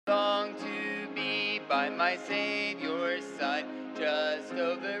by my Savior's side, just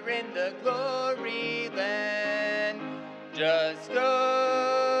over in the glory land. Just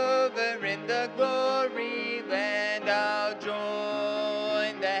over in the glory land, I'll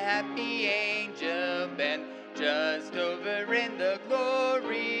join the happy angel band. Just over in the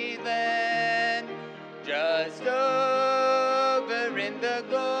glory land. Just over in the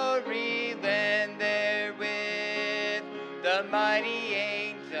glory land, there with the mighty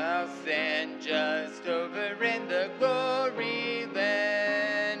angels stand. Just over in the glory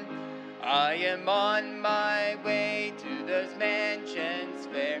land. I am on my way to those mansions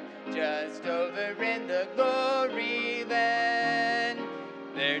fair, just over in the glory land.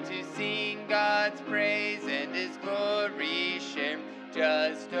 There to sing God's praise and His glory share,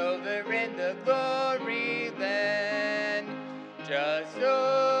 just over in the glory land. Just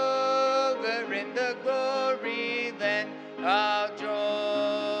over in the glory land, I'll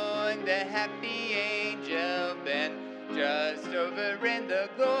join the happy angel band. Just over in the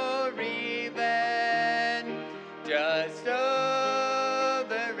glory land. Just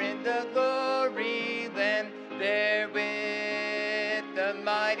over in the glory land, there with the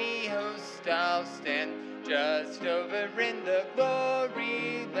mighty host I'll stand. Just over in the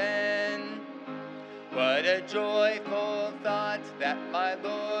glory land. What a joyful thought that my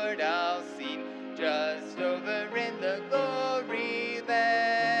Lord I'll see, just over in the glory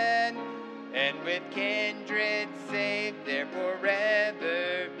land. And with kindred saved there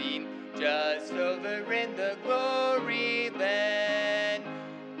forever be, just over in the glory land.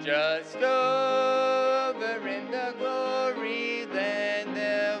 Just over in the glory land,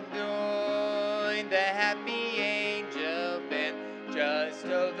 they'll join the happy angel band. Just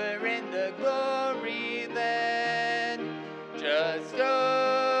over in the glory land. Just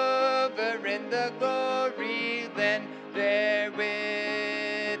over in the glory land, there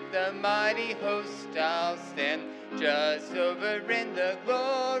with the mighty host I'll stand. Just over in the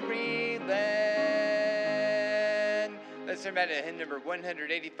glory land. Let's turn back to hymn number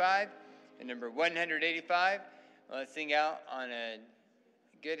 185. And number 185, let's sing out on a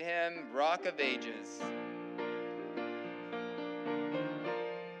good hymn, Rock of Ages.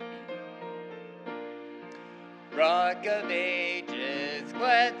 Rock of Ages,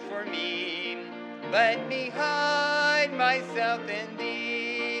 glad for me, let me hide myself in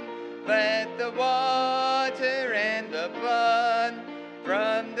thee. Let the water and the blood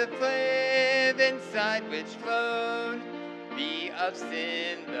from the cleaving side which flowed be of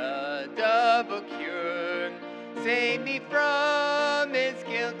sin the double cure. Save me from its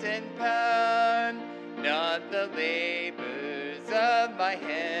guilt and power. Not the labors of my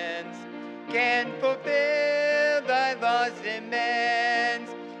hands can fulfill thy law's demands.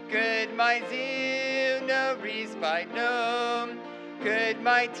 Could my zeal no respite know? Could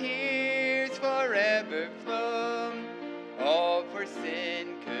my tears forever flow? All for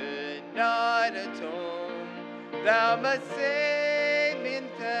sin could not atone. Thou must save me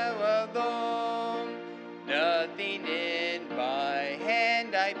thou alone. Nothing in my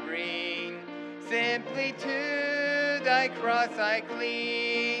hand I bring, simply to thy cross I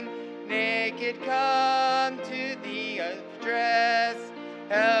cling. Naked come to thee address,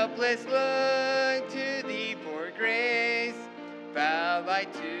 helpless look to thee for grace. Foul I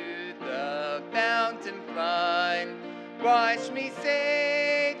to the fountain fly, wash me,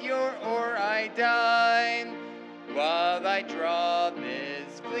 Savior, or I die. While I draw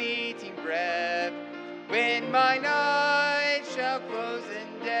this fleeting breath, when mine eyes shall close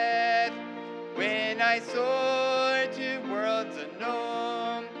in death, when I soar to worlds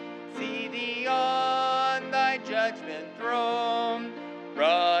unknown, see thee on thy judgment throne.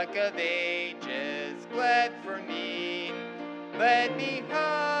 Rock of ages, glad for me, let me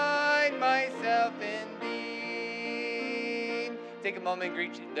hide myself in thee. Take a moment and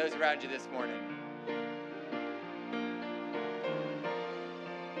greet those around you this morning.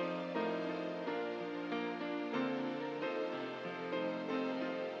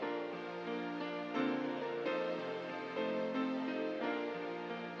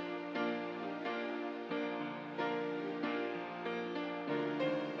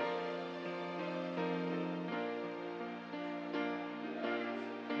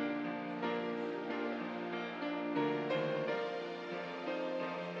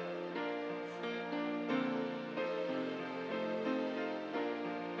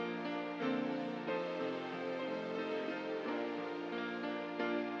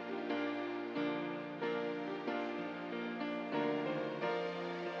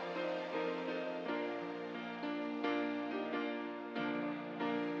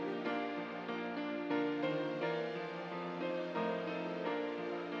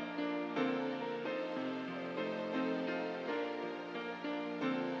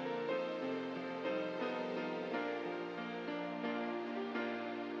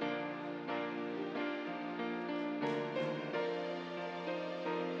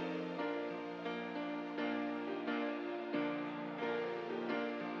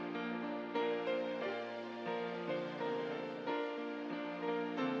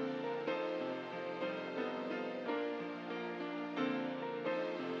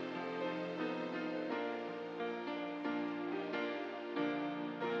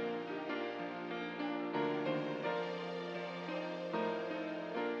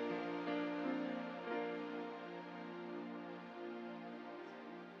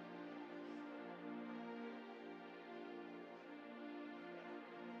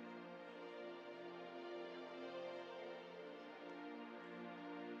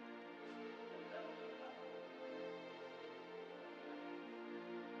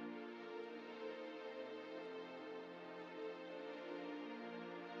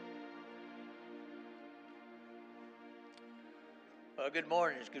 Well, good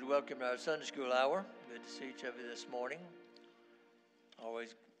morning. It's good to welcome to our Sunday School hour. Good to see each of you this morning.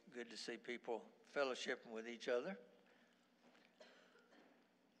 Always good to see people fellowshipping with each other.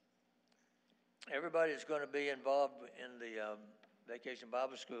 Everybody is going to be involved in the Vacation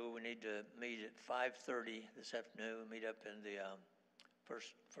Bible School. We need to meet at 5:30 this afternoon. We'll meet up in the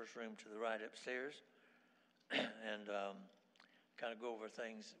first room to the right upstairs and kind of go over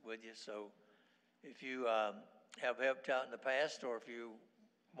things with you. So if you have helped out in the past, or if you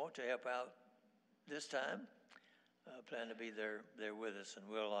want to help out this time, plan to be there with us, and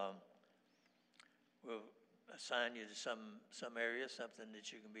we'll assign you to some area, something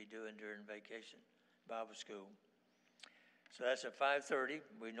that you can be doing during Vacation Bible School. So that's at 5:30.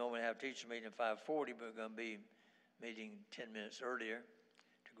 We normally have teacher meeting at 5:40, but we're going to be meeting 10 minutes earlier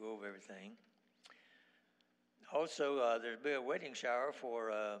to go over everything. Also, there'll be a wedding shower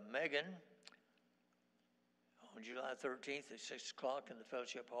for Megan on July 13th at 6 o'clock in the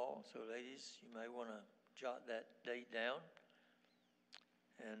Fellowship Hall. So, ladies, you may want to jot that date down.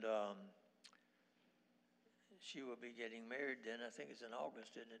 And she will be getting married then. I think it's in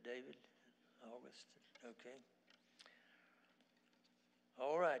August, isn't it, David? August. Okay.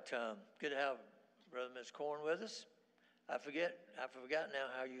 All right. Good to have Brother and Miss Corn with us. I forgot now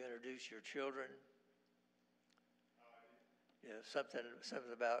how you introduce your children. Yeah, something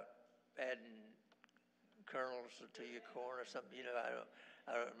about adding kernels to your corn or something. You know,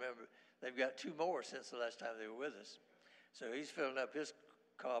 I don't remember. They've got two more since the last time they were with us. So he's filling up his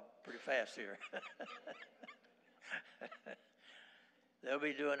cob pretty fast here. They'll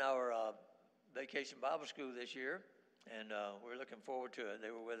be doing our Vacation Bible School this year, and we're looking forward to it.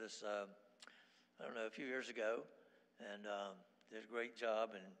 They were with us, a few years ago, and did a great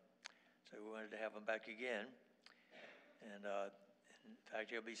job, and so we wanted to have them back again. And in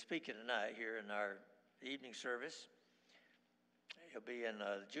fact, he'll be speaking tonight here in our evening service. He'll be in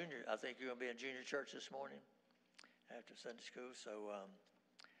junior. I think you're going to be in junior church this morning after Sunday school. So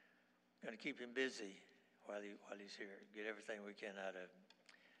going to keep him busy while he's here. Get everything we can out of him.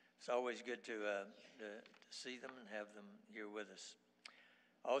 It's always good to see them and have them here with us.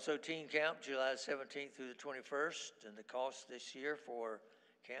 Also, Teen Camp, July 17th through the 21st, and the cost this year for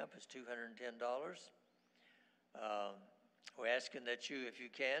camp is $210. We're asking that you, if you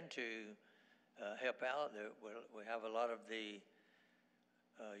can, to help out. We have a lot of the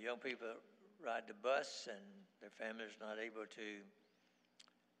young people that ride the bus, and their families not able to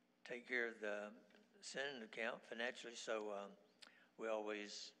take care of the sending the camp financially, so we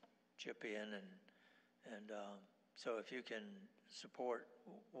always chip in, and so if you can support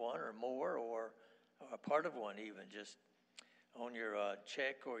one or more, or a part of one even, just on your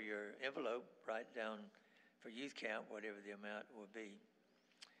check or your envelope, write down for youth camp whatever the amount will be.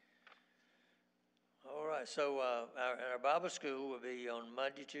 All right, so our Bible school will be on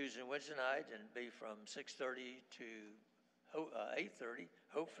Monday, Tuesday, and Wednesday night, and be from 6:30 to 8:30,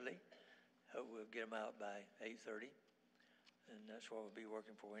 hopefully. Hope we'll get them out by 8:30, and that's what we'll be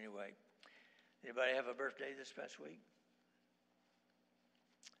working for anyway. Anybody have a birthday this past week?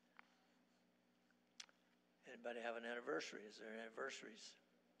 Anybody have an anniversary? Is there anniversaries?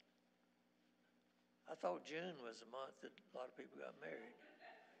 I thought June was the month that a lot of people got married.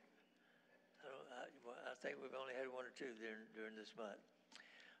 I think we've only had one or two during this month.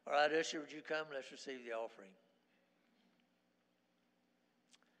 All right, Usher, would you come? Let's receive the offering.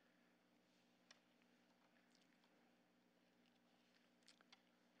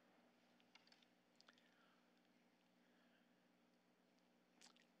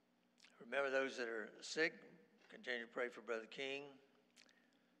 Remember those that are sick. Continue to pray for Brother King.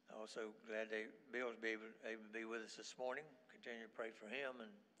 Also glad Bill's able to be with us this morning. Continue to pray for him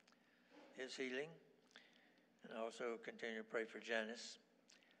and his healing. And also continue to pray for Janice.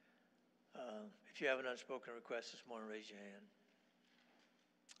 If you have an unspoken request this morning, raise your hand.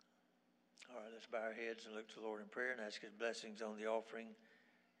 All right, let's bow our heads and look to the Lord in prayer and ask his blessings on the offering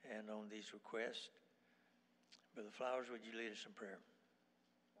and on these requests. Brother Flowers, would you lead us in prayer?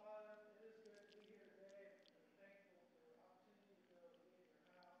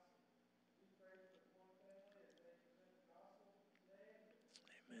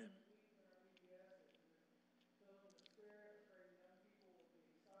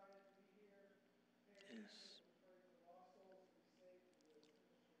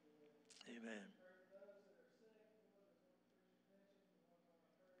 Amen.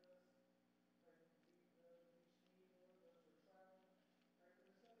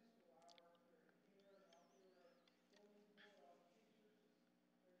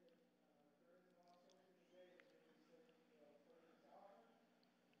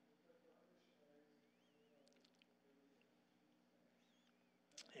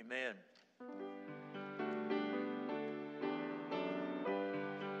 Amen.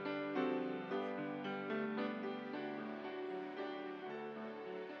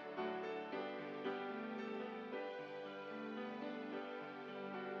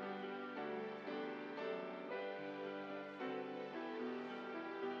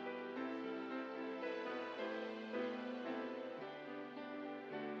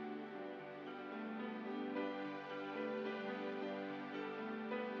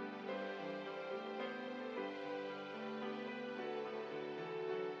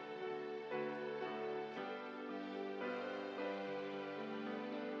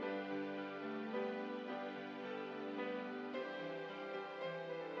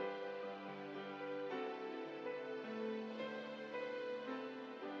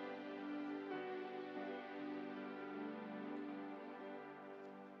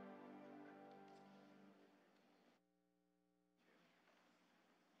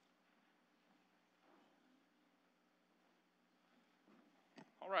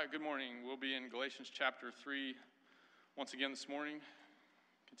 All right, good morning. We'll be in Galatians chapter 3 once again this morning,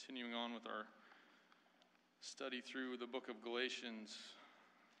 continuing on with our study through the book of Galatians.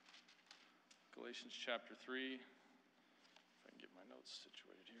 Galatians chapter 3. If I can get my notes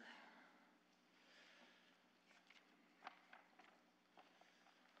situated here.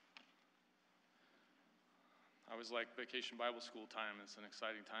 I always like vacation Bible school time. It's an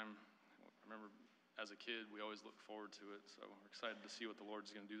exciting time. I remember as a kid, we always look forward to it, so we're excited to see what the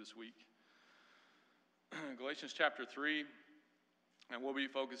Lord's going to do this week. Galatians chapter 3, and we'll be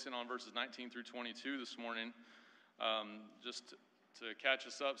focusing on verses 19 through 22 this morning. Just to catch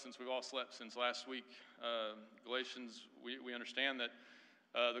us up, since we've all slept since last week, Galatians, we understand that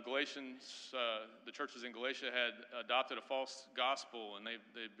the Galatians, the churches in Galatia had adopted a false gospel, and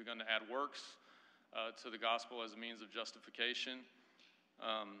they've begun to add works to the gospel as a means of justification.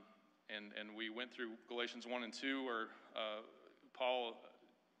 And we went through Galatians 1 and 2, where Paul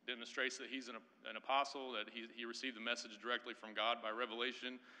demonstrates that he's an apostle, that he received the message directly from God by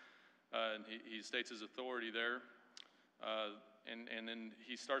revelation, and he states his authority there. And then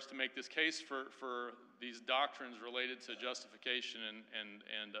he starts to make this case for these doctrines related to justification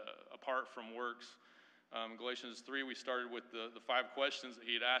and apart from works. Galatians 3, we started with the 5 questions that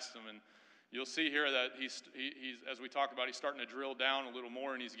he had asked them, and you'll see here that he's as we talked about, he's starting to drill down a little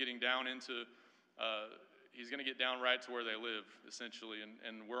more, and he's getting down into, he's going to get down right to where they live, essentially,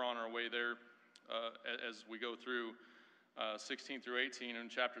 and we're on our way there as we go through 16 through 18. In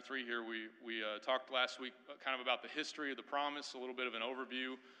chapter 3 here, we talked last week kind of about the history of the promise, a little bit of an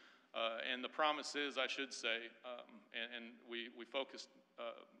overview, and the promises, I should say, and we focused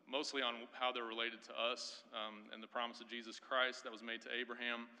mostly on how they're related to us, and the promise of Jesus Christ that was made to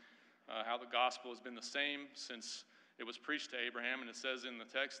Abraham. How the gospel has been the same since it was preached to Abraham, and it says in the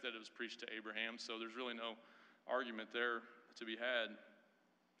text that it was preached to Abraham, so there's really no argument there to be had.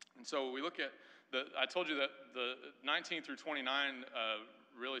 And so we look at I told you that the 19 through 29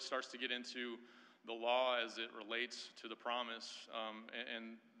 really starts to get into the law as it relates to the promise,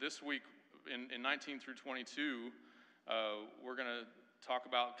 and this week in 19 through 22, we're going to talk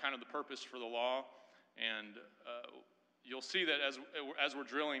about kind of the purpose for the law, and you'll see that as we're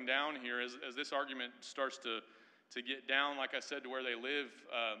drilling down here, as this argument starts to get down, like I said, to where they live,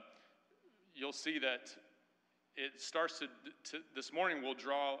 you'll see that it starts to this morning we'll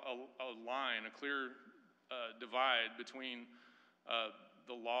draw a line, a clear divide between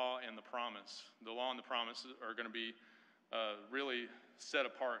the law and the promise. The law and the promise are going to be really set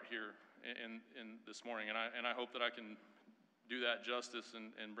apart here in this morning, and I hope that I can do that justice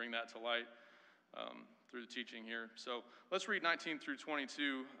and bring that to light through the teaching here. So let's read 19 through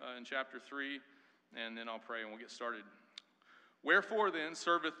 22 in chapter 3, and then I'll pray and we'll get started. Wherefore then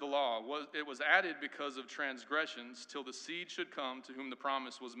serveth the law? It was added because of transgressions, till the seed should come to whom the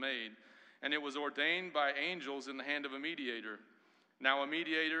promise was made. And it was ordained by angels in the hand of a mediator. Now a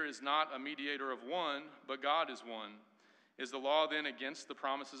mediator is not a mediator of one, but God is one. Is the law then against the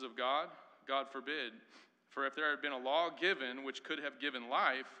promises of God? God forbid. For if there had been a law given which could have given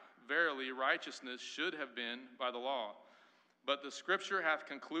life, verily righteousness should have been by the law. But the Scripture hath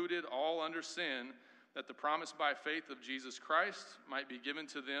concluded all under sin, that the promise by faith of Jesus Christ might be given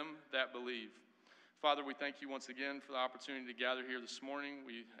to them that believe. Father, we thank you once again for the opportunity to gather here this morning.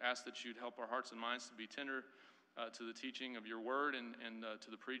 We ask that you'd help our hearts and minds to be tender to the teaching of your word and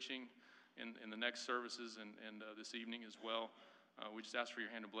to the preaching in the next services and this evening as well. We just ask for your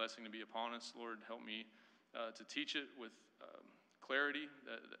hand of blessing to be upon us. Lord, help me to teach it with clarity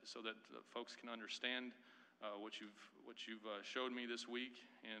so that folks can understand what you've showed me this week.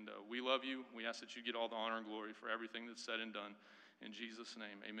 And we love you. We ask that you get all the honor and glory for everything that's said and done. In Jesus'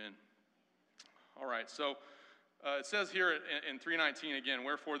 name, amen. All right, so it says here in 3:19 again,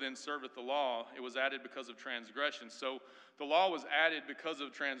 wherefore then serveth the law? It was added because of transgressions. So the law was added because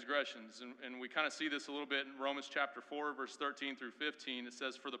of transgressions. And we kind of see this a little bit in Romans chapter 4, verse 13 through 15. It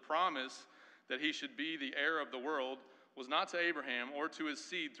says, for the promise that he should be the heir of the world was not to Abraham or to his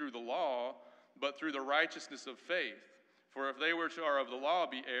seed through the law, but through the righteousness of faith. For if they which are of the law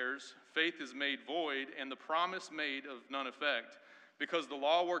be heirs, faith is made void, and the promise made of none effect. Because the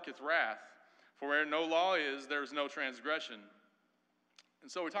law worketh wrath. For where no law is, there is no transgression.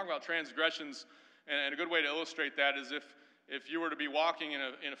 And so we talk about transgressions, and a good way to illustrate that is if you were to be walking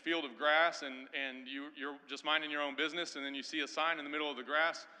in a field of grass and you're just minding your own business, and then you see a sign in the middle of the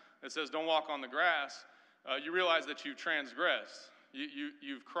grass that says, don't walk on the grass, you realize that you've transgressed.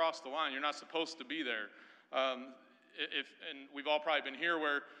 You've crossed the line. You're not supposed to be there. And we've all probably been here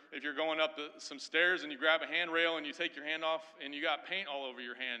where if you're going up some stairs and you grab a handrail and you take your hand off and you got paint all over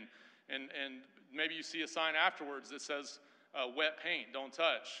your hand, and maybe you see a sign afterwards that says wet paint, don't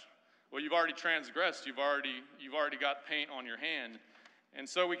touch. Well, you've already transgressed. You've already got paint on your hand. And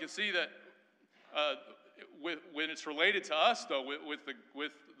so we can see that when it's related to us, though, with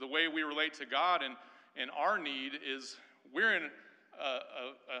the way we relate to God and our need is we're in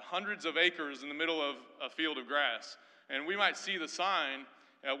hundreds of acres in the middle of a field of grass. And we might see the sign,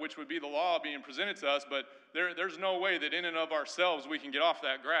 which would be the law being presented to us, but there's no way that in and of ourselves we can get off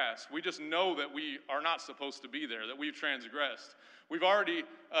that grass. We just know that we are not supposed to be there, that we've transgressed. We've already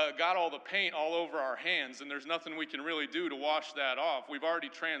got all the paint all over our hands, and there's nothing we can really do to wash that off. We've already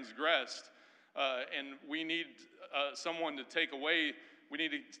transgressed, and we need someone to take away,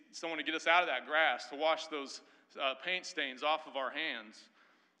 someone to get us out of that grass, to wash those paint stains off of our hands.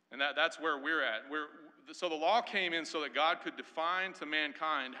 And that's where we're at. So the law came in so that God could define to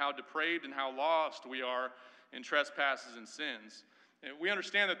mankind how depraved and how lost we are in trespasses and sins. And we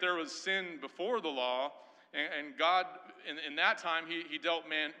understand that there was sin before the law, and God, in that time, he dealt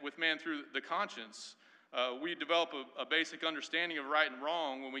with man through the conscience. We develop a basic understanding of right and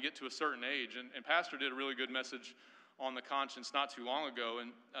wrong when we get to a certain age. And Pastor did a really good message on the conscience not too long ago.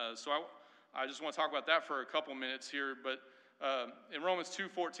 And so I just want to talk about that for a couple minutes here. But in Romans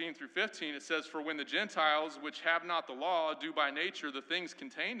 2:14 through 15, it says, for when the Gentiles, which have not the law, do by nature the things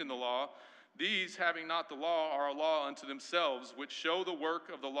contained in the law, these, having not the law, are a law unto themselves, which show the work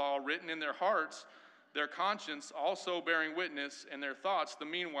of the law written in their hearts, their conscience also bearing witness, and their thoughts the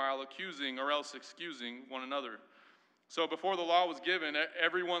meanwhile accusing or else excusing one another. So before the law was given,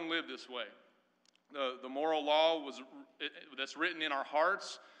 everyone lived this way. The moral law that's written in our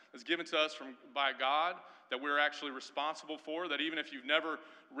hearts is given to us by God, that we're actually responsible for, that even if you've never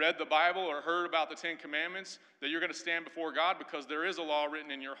read the Bible or heard about the Ten Commandments, that you're going to stand before God because there is a law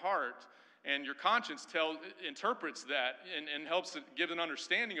written in your heart. And your conscience interprets that and helps it give an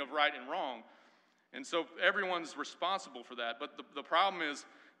understanding of right and wrong. And so everyone's responsible for that. But the problem is,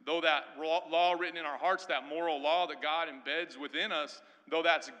 though that law written in our hearts, that moral law that God embeds within us, though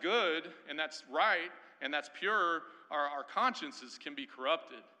that's good and that's right and that's pure, our consciences can be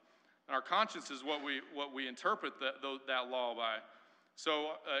corrupted. And our conscience is what we interpret that law by.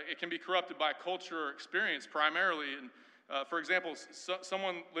 So it can be corrupted by culture or experience primarily. And for example,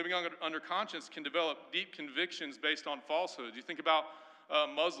 someone living under conscience can develop deep convictions based on falsehood. You think about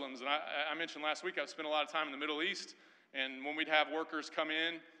Muslims, and I mentioned last week I've spent a lot of time in the Middle East, and when we'd have workers come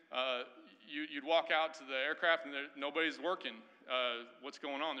in, you'd walk out to the aircraft and nobody's working. What's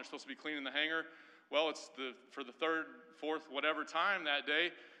going on? They're supposed to be cleaning the hangar. Well, it's for the third, fourth, whatever time that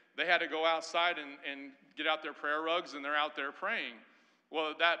day, they had to go outside and get out their prayer rugs, and they're out there praying.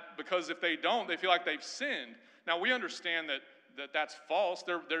 Well, because if they don't, they feel like they've sinned. Now, we understand that's false.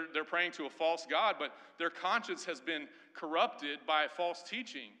 They're praying to a false God, but their conscience has been corrupted by false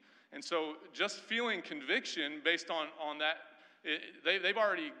teaching. And so just feeling conviction based on that, they've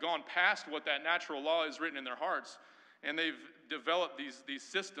already gone past what that natural law is written in their hearts, and they've developed these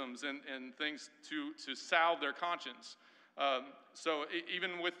systems and things to salve their conscience. So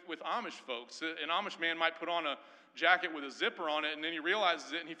even with Amish folks, an Amish man might put on a jacket with a zipper on it, and then he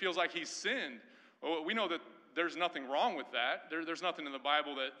realizes it, and he feels like he's sinned. Well, we know that there's nothing wrong with that. There's nothing in the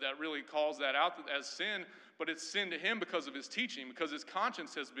Bible that really calls that out as sin, but it's sin to him because of his teaching, because his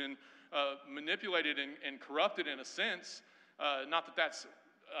conscience has been manipulated and corrupted in a sense. Not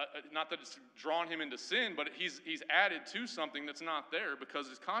that it's drawn him into sin, but he's added to something that's not there because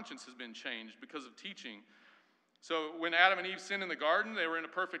his conscience has been changed because of teaching. So when Adam and Eve sinned in the garden, they were in a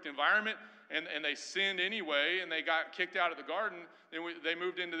perfect environment, and they sinned anyway, and they got kicked out of the garden. They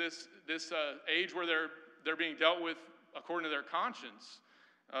moved into this age where they're being dealt with according to their conscience.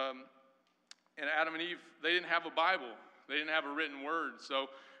 And Adam and Eve, they didn't have a Bible. They didn't have a written word. So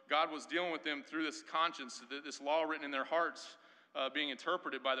God was dealing with them through this conscience, this law written in their hearts, being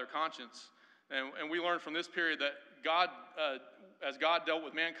interpreted by their conscience. And we learned from this period that God, as God dealt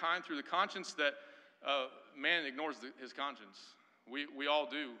with mankind through the conscience, that man ignores his conscience. We all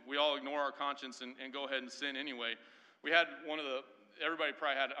do. We all ignore our conscience and go ahead and sin anyway. We had everybody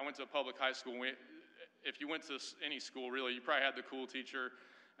probably had, I went to a public high school. If you went to any school, really, you probably had the cool teacher.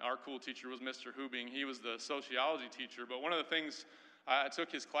 Our cool teacher was Mr. Hubing. He was the sociology teacher. But one of the things, I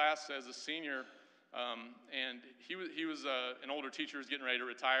took his class as a senior, and he was an older teacher who was getting ready to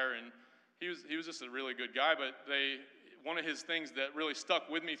retire, and he was just a really good guy. But one of his things that really stuck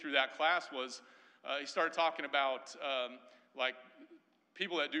with me through that class was he started talking about like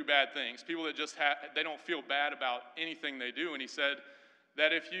people that do bad things, people that just they don't feel bad about anything they do. And he said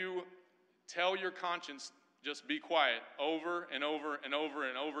that if you tell your conscience, just be quiet over and over and over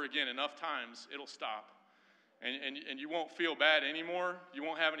and over again enough times, it'll stop. And you won't feel bad anymore. You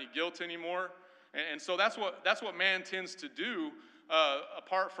won't have any guilt anymore. And so that's what man tends to do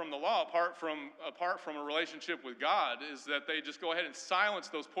apart from the law, apart from a relationship with God, is that they just go ahead and silence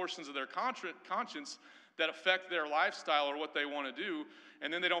those portions of their conscience that affect their lifestyle or what they want to do,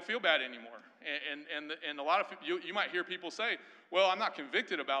 and then they don't feel bad anymore. And a lot of you might hear people say, "Well, I'm not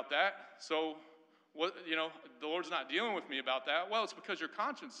convicted about that, so what? The Lord's not dealing with me about that." Well, it's because your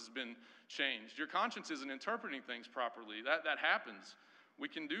conscience has been changed. Your conscience isn't interpreting things properly. That happens. We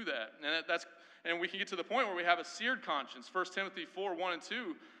can do that, and we can get to the point where we have a seared conscience. 1 Timothy 4:1 and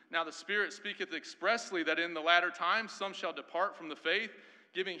 2. Now the Spirit speaketh expressly that in the latter times some shall depart from the faith,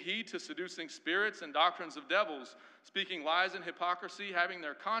 giving heed to seducing spirits and doctrines of devils, speaking lies and hypocrisy, having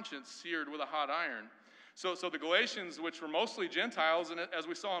their conscience seared with a hot iron. So the Galatians, which were mostly Gentiles, and as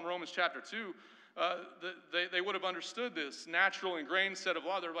we saw in Romans chapter 2, they would have understood this natural ingrained set of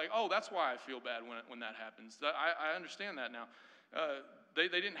law. They're like, oh, that's why I feel bad when that happens. I understand that now. They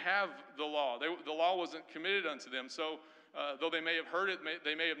didn't have the law. The law wasn't committed unto them. So though they may have heard it,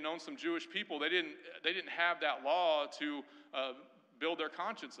 they may have known some Jewish people, they didn't have that law to build their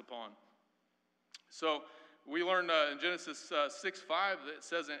conscience upon. So we learned in Genesis 6:5 that it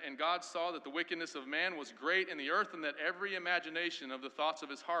says, "And God saw that the wickedness of man was great in the earth, and that every imagination of the thoughts of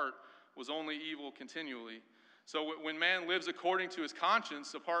his heart was only evil continually." So when man lives according to his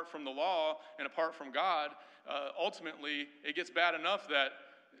conscience, apart from the law and apart from God, ultimately it gets bad enough that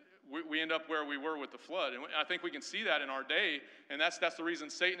we end up where we were with the flood. And I think we can see that in our day, and that's the reason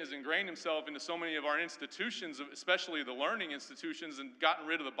Satan has ingrained himself into so many of our institutions, especially the learning institutions, and gotten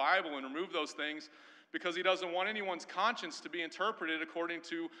rid of the Bible and removed those things, because he doesn't want anyone's conscience to be interpreted according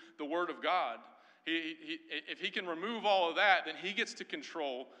to the Word of God. If he can remove all of that, then he gets to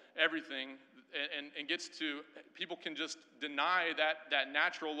control everything, and gets to, people can just deny that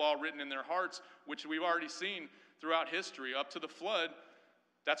natural law written in their hearts, which we've already seen throughout history. Up to the flood,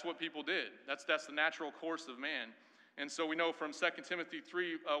 that's what people did. That's the natural course of man. And so we know from 2 Timothy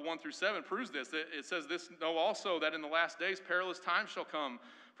 3:1-7 proves this. It says this, "Know also that in the last days perilous times shall come.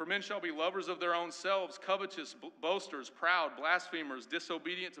 For men shall be lovers of their own selves, covetous, boasters, proud, blasphemers,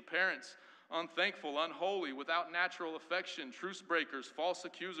 disobedient to parents, unthankful, unholy, without natural affection, truce breakers, false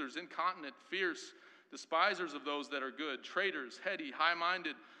accusers, incontinent, fierce, despisers of those that are good, traitors, heady,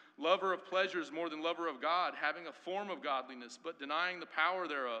 high-minded, lover of pleasures more than lover of God, having a form of godliness, but denying the power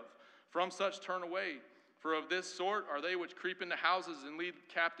thereof. From such turn away. For of this sort are they which creep into houses and lead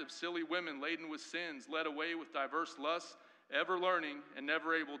captive silly women laden with sins, led away with diverse lusts, ever learning and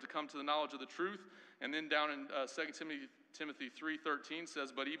never able to come to the knowledge of the truth." And then down in 2 Timothy 3:13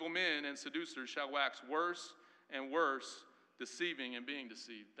 says, "But evil men and seducers shall wax worse and worse, deceiving and being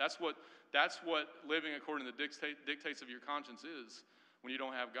deceived." That's what living according to the dictates of your conscience is when you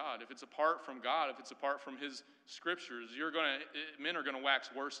don't have God. If it's apart from God, if it's apart from his scriptures, men are going to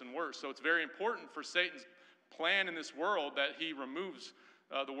wax worse and worse. So it's very important for Satan's plan in this world that he removes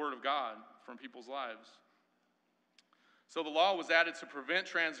the word of God from people's lives. So the law was added to prevent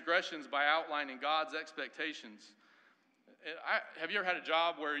transgressions by outlining God's expectations. Have you ever had a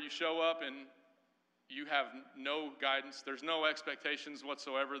job where you show up and you have no guidance? There's no expectations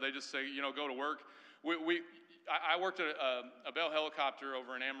whatsoever. They just say, go to work. I worked at a Bell Helicopter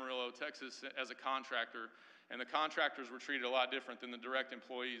over in Amarillo, Texas, as a contractor, and the contractors were treated a lot different than the direct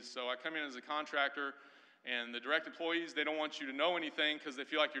employees. So I come in as a contractor, and the direct employees, they don't want you to know anything because they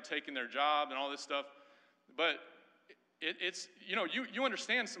feel like you're taking their job and all this stuff. But it's you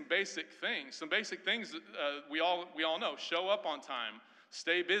understand some basic things. Some basic things we all know. Show up on time,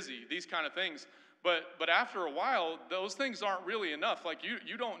 stay busy, these kind of things. But after a while, those things aren't really enough. Like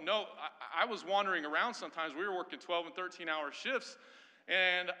you don't know. I was wandering around sometimes. We were working 12 and 13-hour shifts,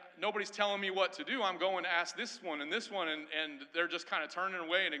 and nobody's telling me what to do. I'm going to ask this one, and they're just kind of turning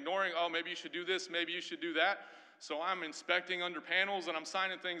away and ignoring, oh, maybe you should do this, maybe you should do that. So I'm inspecting under panels, and I'm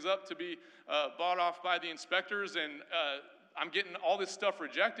signing things up to be bought off by the inspectors, and I'm getting all this stuff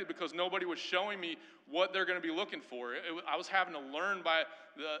rejected because nobody was showing me what they're going to be looking for. I was having to learn by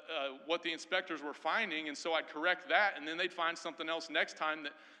what the inspectors were finding, and so I'd correct that, and then they'd find something else next time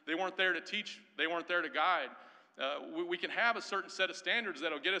that they weren't there to teach, they weren't there to guide. We can have a certain set of standards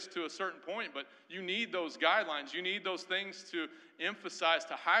that'll get us to a certain point, but you need those guidelines. You need those things to emphasize,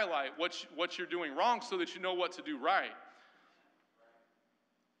 to highlight what you're doing wrong so that you know what to do right.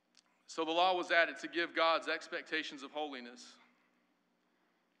 So the law was added to give God's expectations of holiness.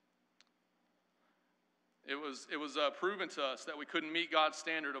 It was proven to us that we couldn't meet God's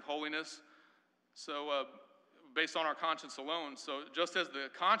standard of holiness, so based on our conscience alone. So just as the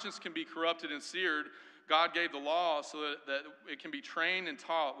conscience can be corrupted and seared, God gave the law so that it can be trained and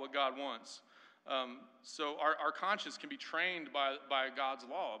taught what God wants. So our conscience can be trained by God's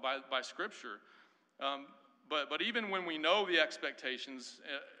law, by Scripture. But even when we know the expectations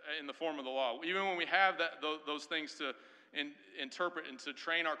in the form of the law, even when we have those things to interpret and to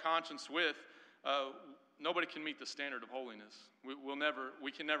train our conscience with, nobody can meet the standard of holiness.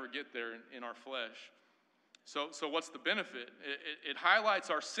 We can never get there in our flesh. So what's the benefit? It highlights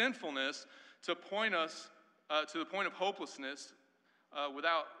our sinfulness to point us to the point of hopelessness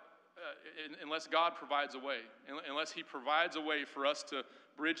unless God provides a way, unless He provides a way for us to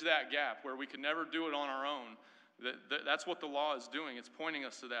bridge that gap where we can never do it on our own. That's what the law is doing. It's pointing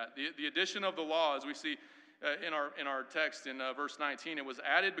us to that. The addition of the law, as we see in our text in verse 19, it was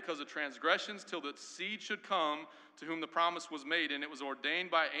added because of transgressions till the seed should come to whom the promise was made, and it was ordained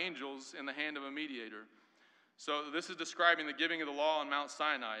by angels in the hand of a mediator. So this is describing the giving of the law on Mount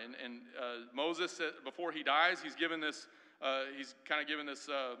Sinai. And Moses, before he dies, he's kind of given this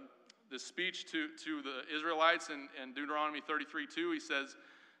speech to the Israelites in Deuteronomy 33:2. He says,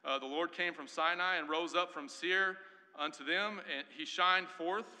 the Lord came from Sinai and rose up from Seir unto them, and he shined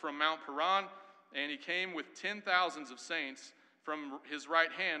forth from Mount Paran, and he came with 10,000s of saints. From his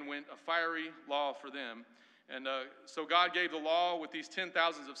right hand went a fiery law for them. And so God gave the law with these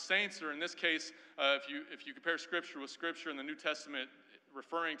 10,000s of saints, or in this case, if you compare Scripture with Scripture in the New Testament,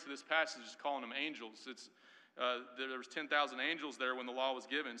 referring to this passage is calling them angels. There was 10,000 angels there when the law was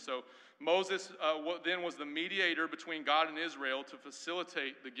given. So Moses then was the mediator between God and Israel to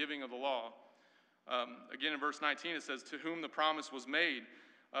facilitate the giving of the law. Again, in verse 19, it says, to whom the promise was made.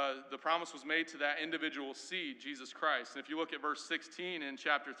 The promise was made to that individual seed, Jesus Christ. And if you look at verse 16 in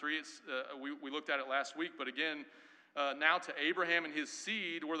chapter 3, we looked at it last week, but again, now to Abraham and his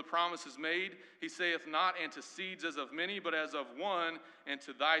seed were the promises made. He saith not, and to seeds as of many, but as of one, and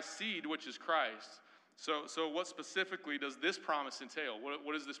to thy seed, which is Christ. So what specifically does this promise entail?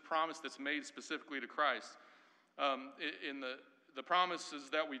 What is this promise that's made specifically to Christ? In the promises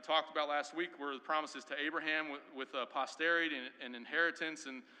that we talked about last week were the promises to Abraham with posterity and inheritance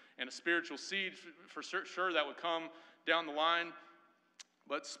and a spiritual seed for sure that would come down the line.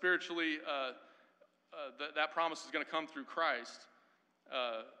 But spiritually, that promise is going to come through Christ.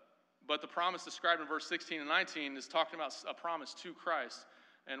 But the promise described in verse 16 and 19 is talking about a promise to Christ.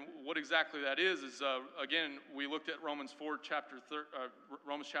 And what exactly that is again, we looked at Romans chapter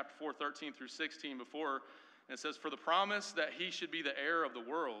 4, 13 through 16 before. And it says, for the promise that he should be the heir of the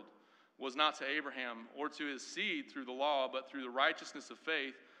world was not to Abraham or to his seed through the law, but through the righteousness of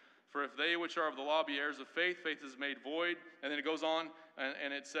faith. For if they which are of the law be heirs of faith, faith is made void. And then it goes on,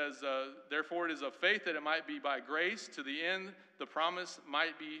 and it says, therefore it is of faith that it might be by grace, to the end the promise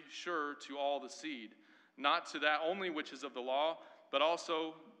might be sure to all the seed. Not to that only which is of the law, but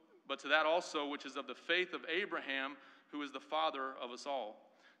to that also which is of the faith of Abraham, who is the father of us all.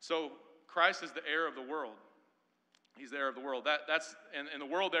 So Christ is the heir of the world. He's the heir of the world. That's and the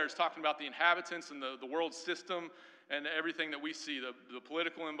world there is talking about the inhabitants and the world system and everything that we see, the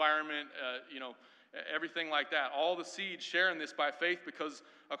political environment, everything like that. All the seeds share in this by faith because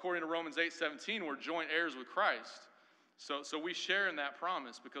according to Romans 8:17, we're joint heirs with Christ. So we share in that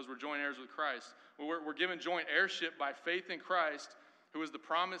promise because we're joint heirs with Christ. We're given joint heirship by faith in Christ, who is the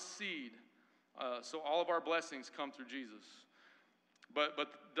promised seed. So all of our blessings come through Jesus. But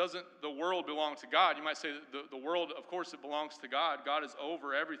doesn't the world belong to God? You might say the world, of course, it belongs to God. God is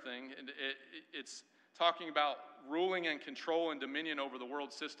over everything. And it's talking about ruling and control and dominion over the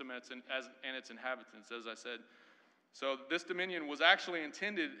world system and its inhabitants, as I said. So this dominion was actually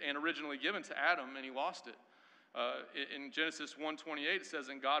intended and originally given to Adam, and he lost it. In Genesis 1:28, it says,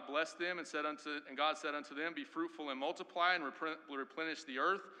 and God blessed them and God said unto them, be fruitful and multiply and replenish the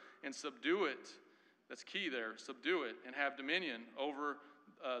earth and subdue it. That's key there. Subdue it and have dominion over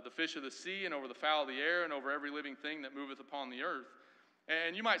the fish of the sea and over the fowl of the air and over every living thing that moveth upon the earth.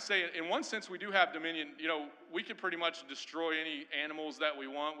 And you might say, in one sense, we do have dominion. You know, we could pretty much destroy any animals that we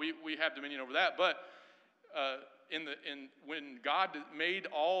want. We have dominion over that. But when God made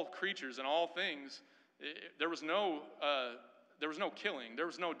all creatures and all things, there was no killing. There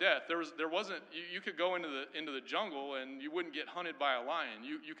was no death. There wasn't. You could go into the jungle and you wouldn't get hunted by a lion.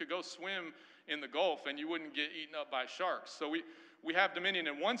 You could go swim in the Gulf and you wouldn't get eaten up by sharks. So we have dominion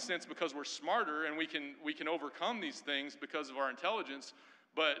in one sense because we're smarter and we can overcome these things because of our intelligence.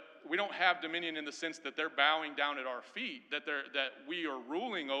 But we don't have dominion in the sense that they're bowing down at our feet, that we are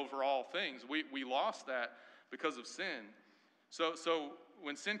ruling over all things. We lost that because of sin. So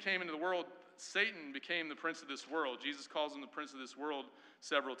when sin came into the world, Satan became the prince of this world. Jesus calls him the prince of this world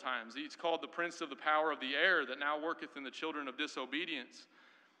several times. He's called the prince of the power of the air that now worketh in the children of disobedience.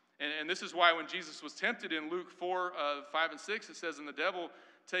 And this is why when Jesus was tempted in Luke 4, 5 and 6, it says, and the devil,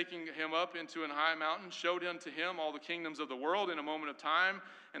 taking him up into an high mountain, showed unto him all the kingdoms of the world in a moment of time.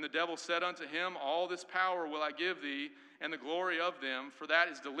 And the devil said unto him, all this power will I give thee, and the glory of them, for that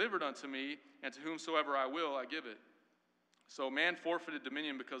is delivered unto me, and to whomsoever I will, I give it. So man forfeited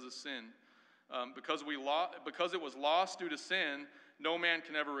dominion because of sin. Because it was lost due to sin, no man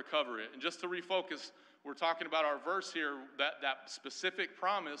can ever recover it. And just to refocus, we're talking about our verse here, that specific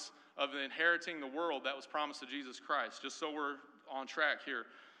promise of inheriting the world that was promised to Jesus Christ, just so we're on track here.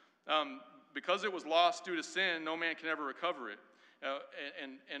 Because it was lost due to sin, no man can ever recover it.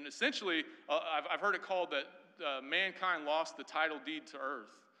 And essentially, I've heard it called that mankind lost the title deed to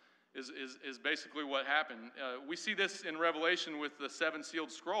earth, is basically what happened. We see this in Revelation with the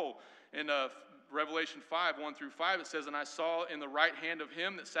seven-sealed scroll. In Revelation 5, 1 through 5, it says, and I saw in the right hand of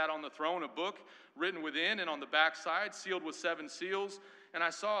him that sat on the throne a book written within and on the backside, sealed with 7 seals. And I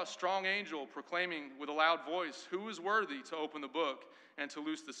saw a strong angel proclaiming with a loud voice, who is worthy to open the book and to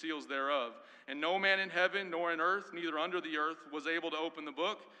loose the seals thereof? And no man in heaven nor in earth, neither under the earth, was able to open the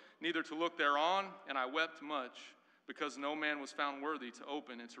book, neither to look thereon. And I wept much, because no man was found worthy to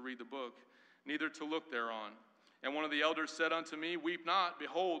open and to read the book, neither to look thereon. And one of the elders said unto me, weep not,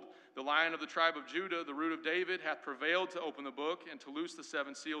 behold, the Lion of the tribe of Judah, the root of David, hath prevailed to open the book and to loose the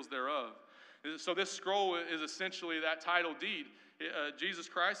 7 seals thereof. So this scroll is essentially that title deed. Jesus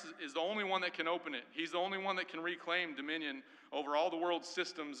Christ is the only one that can open it. He's the only one that can reclaim dominion over all the world's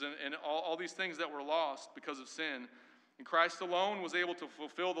systems and all these things that were lost because of sin. And Christ alone was able to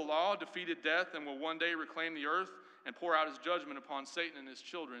fulfill the law, defeated death, and will one day reclaim the earth and pour out his judgment upon Satan and his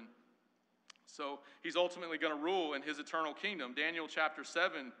children. So he's ultimately going to rule in his eternal kingdom. Daniel chapter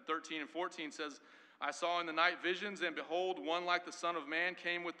 7, 13 and 14 says, I saw in the night visions, and behold, one like the Son of Man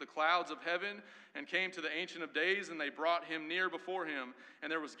came with the clouds of heaven, and came to the Ancient of Days, and they brought him near before him.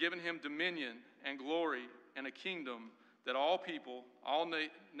 And there was given him dominion and glory and a kingdom, that all people, all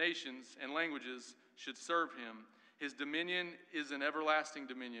nations and languages should serve him. His dominion is an everlasting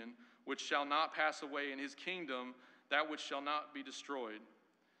dominion, which shall not pass away, in his kingdom that which shall not be destroyed.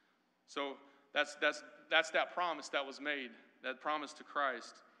 So that's that promise that was made, that promise to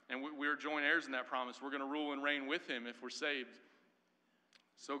Christ. And we are joint heirs in that promise. We're going to rule and reign with him if we're saved.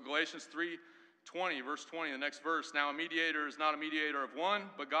 So Galatians 3:20, verse 20, the next verse. Now a mediator is not a mediator of one,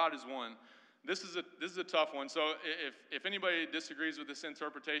 but God is one. This is a tough one. So if anybody disagrees with this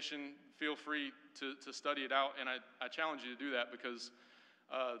interpretation, feel free to study it out. And I challenge you to do that, because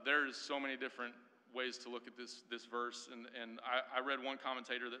there's so many different ways to look at this verse. And I read one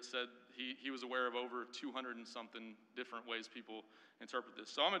commentator that said he was aware of over 200 and something different ways people interpret this.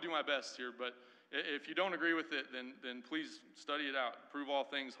 So I'm going to do my best here, but if you don't agree with it, then please study it out. Prove all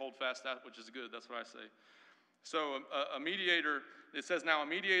things, hold fast that which is good. That's what I say. So a mediator, it says, now a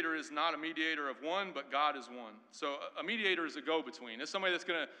mediator is not a mediator of one, but God is one. So a mediator is a go-between. It's somebody that's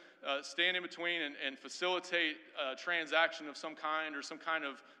going to stand in between and facilitate a transaction of some kind, or some kind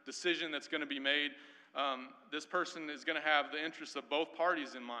of decision that's going to be made. This person is going to have the interests of both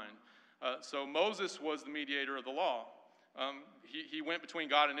parties in mind. So Moses was the mediator of the law. He went between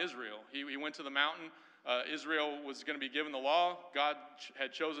God and Israel. He went to the mountain. Israel was going to be given the law. God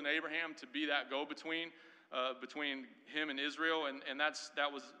had chosen Abraham to be that go-between between him and Israel, and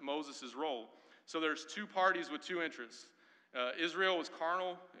that was Moses' role. So there's two parties with two interests. Israel was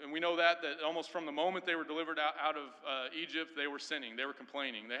carnal, and we know that almost from the moment they were delivered out of Egypt, they were sinning, they were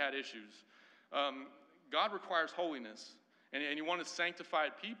complaining, they had issues. God requires holiness, and he wanted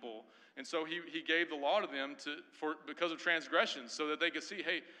sanctified people, and so he gave the law to them because of transgressions, so that they could see,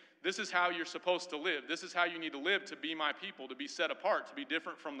 hey, this is how you're supposed to live. This is how you need to live to be my people, to be set apart, to be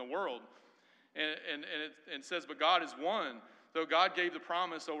different from the world. And it says, but God is one. Though God gave the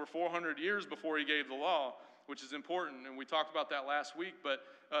promise over 400 years before he gave the law, which is important, and we talked about that last week, but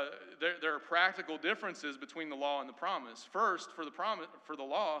there are practical differences between the law and the promise. First, for the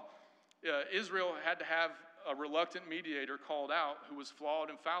law, Israel had to have a reluctant mediator called out who was flawed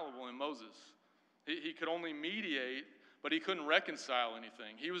and fallible in Moses. He could only mediate, but he couldn't reconcile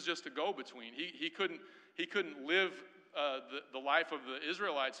anything. He was just a go-between. He couldn't live the life of the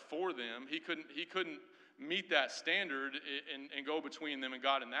Israelites for them. He couldn't meet that standard and go between them and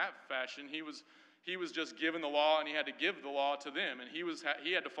God in that fashion. He was just given the law, and he had to give the law to them, and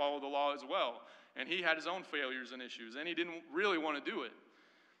he had to follow the law as well. And he had his own failures and issues, and he didn't really want to do it.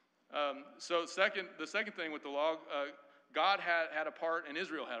 So the second thing with the law, God had a part and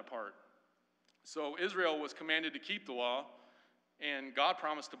Israel had a part. So Israel was commanded to keep the law, and God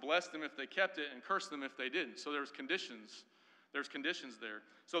promised to bless them if they kept it and curse them if they didn't. So there's conditions. There's conditions there.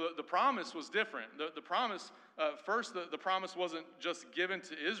 So the promise was different. The promise, first, the promise wasn't just given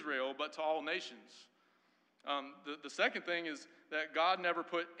to Israel, but to all nations. The second thing is that God never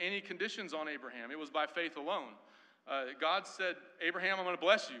put any conditions on Abraham. It was by faith alone. God said, Abraham, I'm going to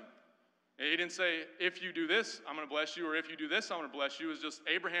bless you. He didn't say, if you do this, I'm going to bless you, or if you do this, I'm going to bless you. It was just,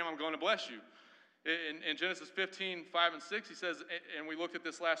 Abraham, I'm going to bless you. In Genesis 15, 5 and 6, he says, and we looked at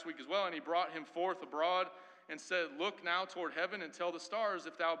this last week as well, and he brought him forth abroad and said, look now toward heaven and tell the stars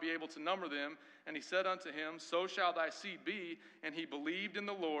if thou be able to number them. And he said unto him, so shall thy seed be. And he believed in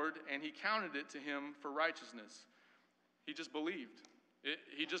the Lord, and he counted it to him for righteousness. He just believed.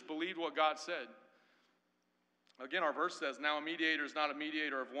 He just believed what God said. Again, our verse says, now a mediator is not a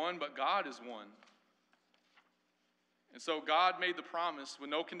mediator of one, but God is one. And so God made the promise with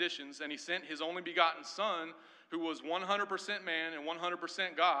no conditions, and he sent his only begotten Son, who was 100% man and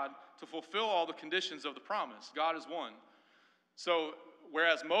 100% God, to fulfill all the conditions of the promise. God is one. So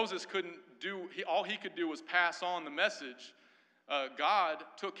whereas Moses couldn't do, all he could do was pass on the message, God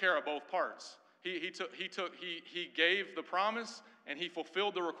took care of both parts. He gave the promise, and he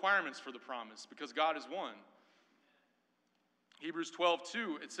fulfilled the requirements for the promise, because God is one. Hebrews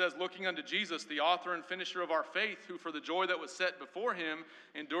 12:2, it says, looking unto Jesus, the author and finisher of our faith, who for the joy that was set before him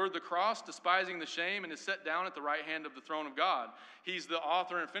endured the cross, despising the shame, and is set down at the right hand of the throne of God. He's the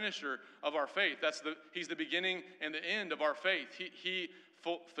author and finisher of our faith. He's the beginning and the end of our faith. He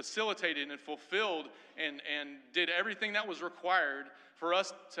facilitated and fulfilled and did everything that was required for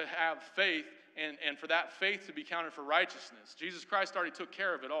us to have faith and for that faith to be counted for righteousness. Jesus Christ already took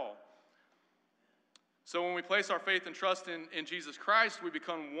care of it all. So when we place our faith and trust in Jesus Christ, we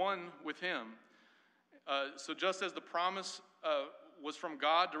become one with him. So just as the promise was from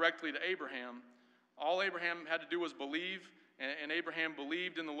God directly to Abraham, all Abraham had to do was believe, and Abraham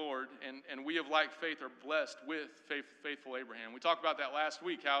believed in the Lord, and we of like faith are blessed with faithful Abraham. We talked about that last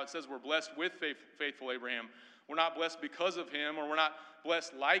week, how it says we're blessed with faithful Abraham. We're not blessed because of him, or we're not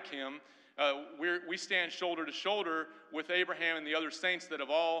blessed like him. We stand shoulder to shoulder with Abraham and the other saints that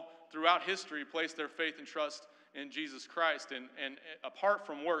have all throughout history placed their faith and trust in Jesus Christ, and apart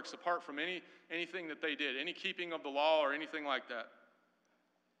from works, apart from anything that they did, any keeping of the law or anything like that.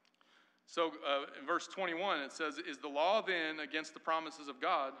 So in verse 21 it says, is the law then against the promises of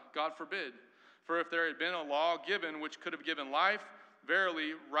God? God forbid. For if there had been a law given which could have given life,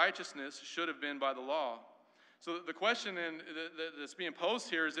 verily righteousness should have been by the law. So the question then that's being posed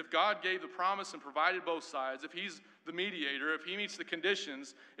here is, if God gave the promise and provided both sides, if he's the mediator, if he meets the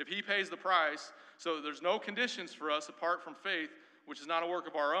conditions, if he pays the price, so there's no conditions for us apart from faith, which is not a work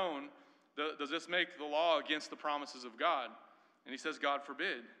of our own, does this make the law against the promises of God? And he says, God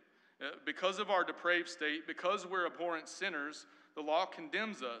forbid. Because of our depraved state, because we're abhorrent sinners, the law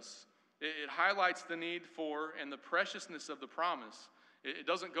condemns us. It highlights the need for and the preciousness of the promise. It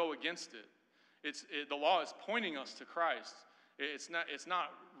doesn't go against it. The law is pointing us to Christ. It's not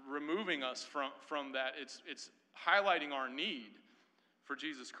removing us from that. It's highlighting our need for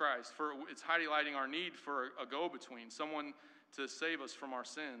Jesus Christ. It's highlighting our need for a go-between, someone to save us from our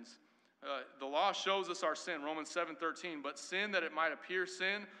sins. The law shows us our sin, Romans 7:13. But sin that it might appear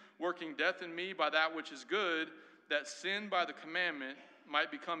sin, working death in me by that which is good, that sin by the commandment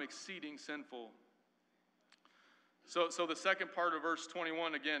might become exceeding sinful. So the second part of verse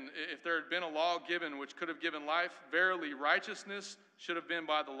 21, again, if there had been a law given which could have given life, verily righteousness should have been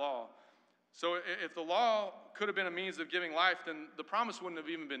by the law. So if the law could have been a means of giving life, then the promise wouldn't have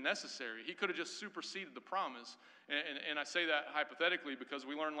even been necessary. He could have just superseded the promise. And I say that hypothetically because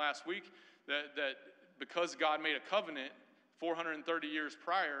we learned last week that because God made a covenant 430 years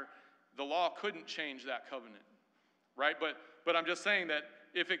prior, the law couldn't change that covenant, right? But I'm just saying that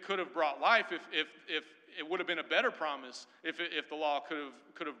if it could have brought life, if it would have been a better promise if the law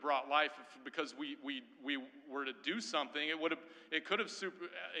could have brought life, because we were to do something, it could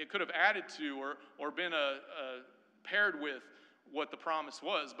have added to or been paired with what the promise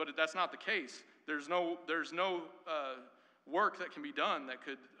was. But that's not the case. There's no work that can be done that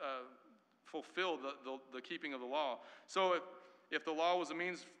could fulfill the keeping of the law. So if the law was a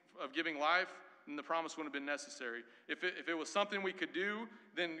means of giving life, then the promise wouldn't have been necessary. If it was something we could do,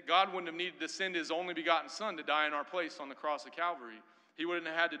 then God wouldn't have needed to send his only begotten Son to die in our place on the cross of Calvary. He wouldn't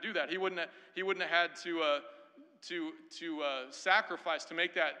have had to do that. He wouldn't have had to sacrifice, to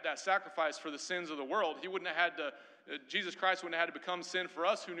make that sacrifice for the sins of the world. He wouldn't have had to. Jesus Christ wouldn't have had to become sin for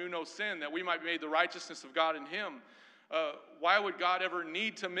us who knew no sin, that we might be made the righteousness of God in him. Why would God ever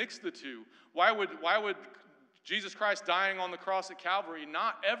need to mix the two? Why would Jesus Christ dying on the cross at Calvary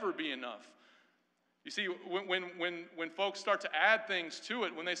not ever be enough? You see, when folks start to add things to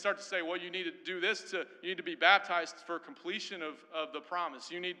it, when they start to say, well, you need to do this, you need to be baptized for completion of the promise.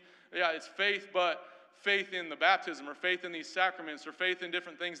 It's faith, but faith in the baptism, or faith in these sacraments, or faith in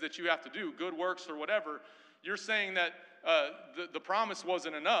different things that you have to do, good works or whatever. You're saying that the promise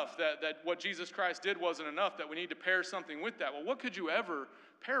wasn't enough, that what Jesus Christ did wasn't enough, that we need to pair something with that. Well, what could you ever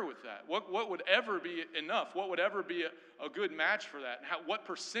pair with that? What would ever be enough? What would ever be a good match for that? And what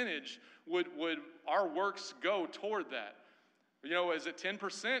percentage would our works go toward that? Is it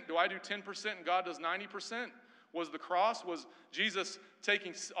 10%? Do I do 10% and God does 90%? Was Jesus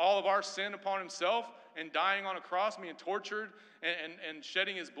taking all of our sin upon himself and dying on a cross, being tortured and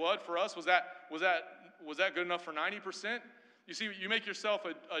shedding his blood for us? Was that good enough for 90%? You see, you make yourself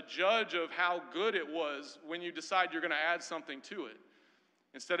a judge of how good it was when you decide you're going to add something to it.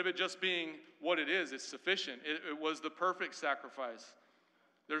 Instead of it just being what it is, it's sufficient. It was the perfect sacrifice.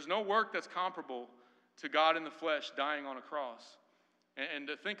 There's no work that's comparable to God in the flesh dying on a cross. And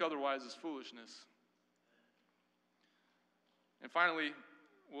to think otherwise is foolishness. And finally,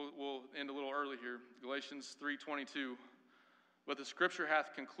 we'll end a little early here. Galatians 3:22. But the scripture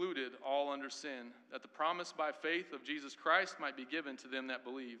hath concluded all under sin, that the promise by faith of Jesus Christ might be given to them that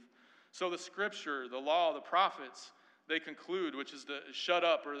believe. So the scripture, the law, the prophets, they conclude, which is to shut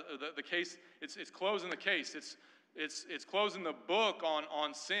up, or the case. It's closing the case. It's closing the book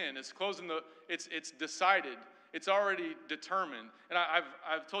on sin. It's decided. It's already determined. And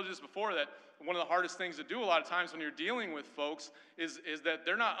I've told you this before, that one of the hardest things to do a lot of times when you're dealing with folks is that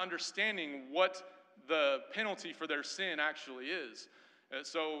they're not understanding what the penalty for their sin actually is.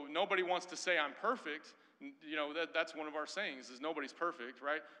 So nobody wants to say I'm perfect. That's one of our sayings, is nobody's perfect,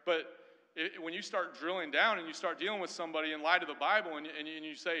 right? But when you start drilling down and you start dealing with somebody in light of the Bible, and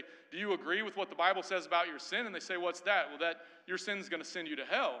you say, do you agree with what the Bible says about your sin? And they say, what's that? Well, that your sin is going to send you to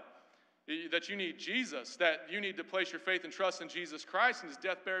hell. That you need Jesus, that you need to place your faith and trust in Jesus Christ and his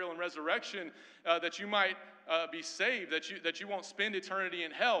death, burial, and resurrection, that you might be saved, that you won't spend eternity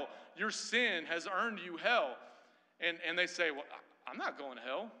in hell. Your sin has earned you hell. And they say, well, I'm not going to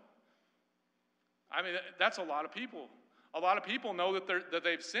hell. I mean, that's a lot of people. A lot of people know that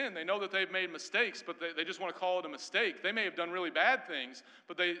they've sinned. They know that they've made mistakes, but they just want to call it a mistake. They may have done really bad things,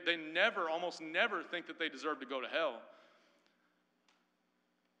 but they almost never think that they deserve to go to hell.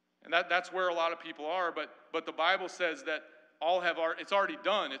 And that's where a lot of people are, but the Bible says that it's already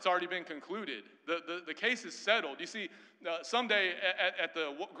done. It's already been concluded. The case is settled. You see, someday at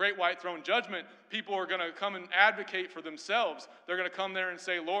the great white throne judgment, people are going to come and advocate for themselves. They're going to come there and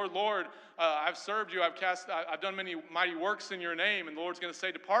say, Lord, Lord, I've served you. I've done many mighty works in your name. And the Lord's going to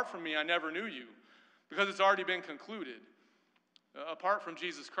say, depart from me, I never knew you. Because it's already been concluded. Apart from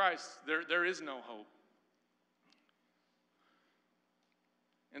Jesus Christ, there is no hope.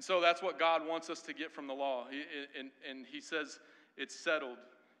 And so that's what God wants us to get from the law. And he says it's settled.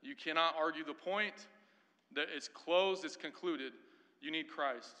 You cannot argue the point. It's closed, it's concluded. You need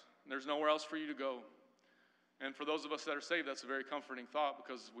Christ. There's nowhere else for you to go. And for those of us that are saved, that's a very comforting thought,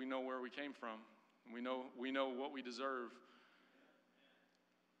 because we know where we came from. We know what we deserve.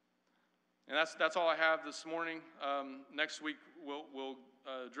 And that's all I have this morning. Next week we'll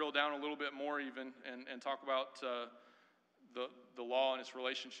drill down a little bit more even and talk about the law and its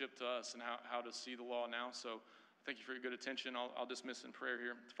relationship to us and how to see the law now. So thank you for your good attention. I'll dismiss in prayer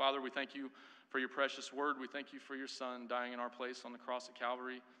here. Father, we thank you for your precious word. We thank you for your Son dying in our place on the cross at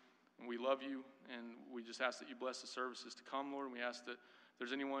Calvary. And we love you, and we just ask that you bless the services to come, Lord. And we ask that if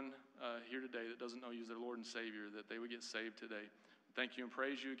there's anyone here today that doesn't know you as their Lord and Savior, that they would get saved today. Thank you and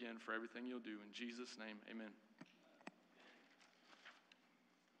praise you again for everything you'll do. In Jesus' name, amen.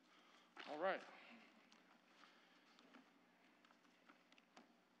 All right.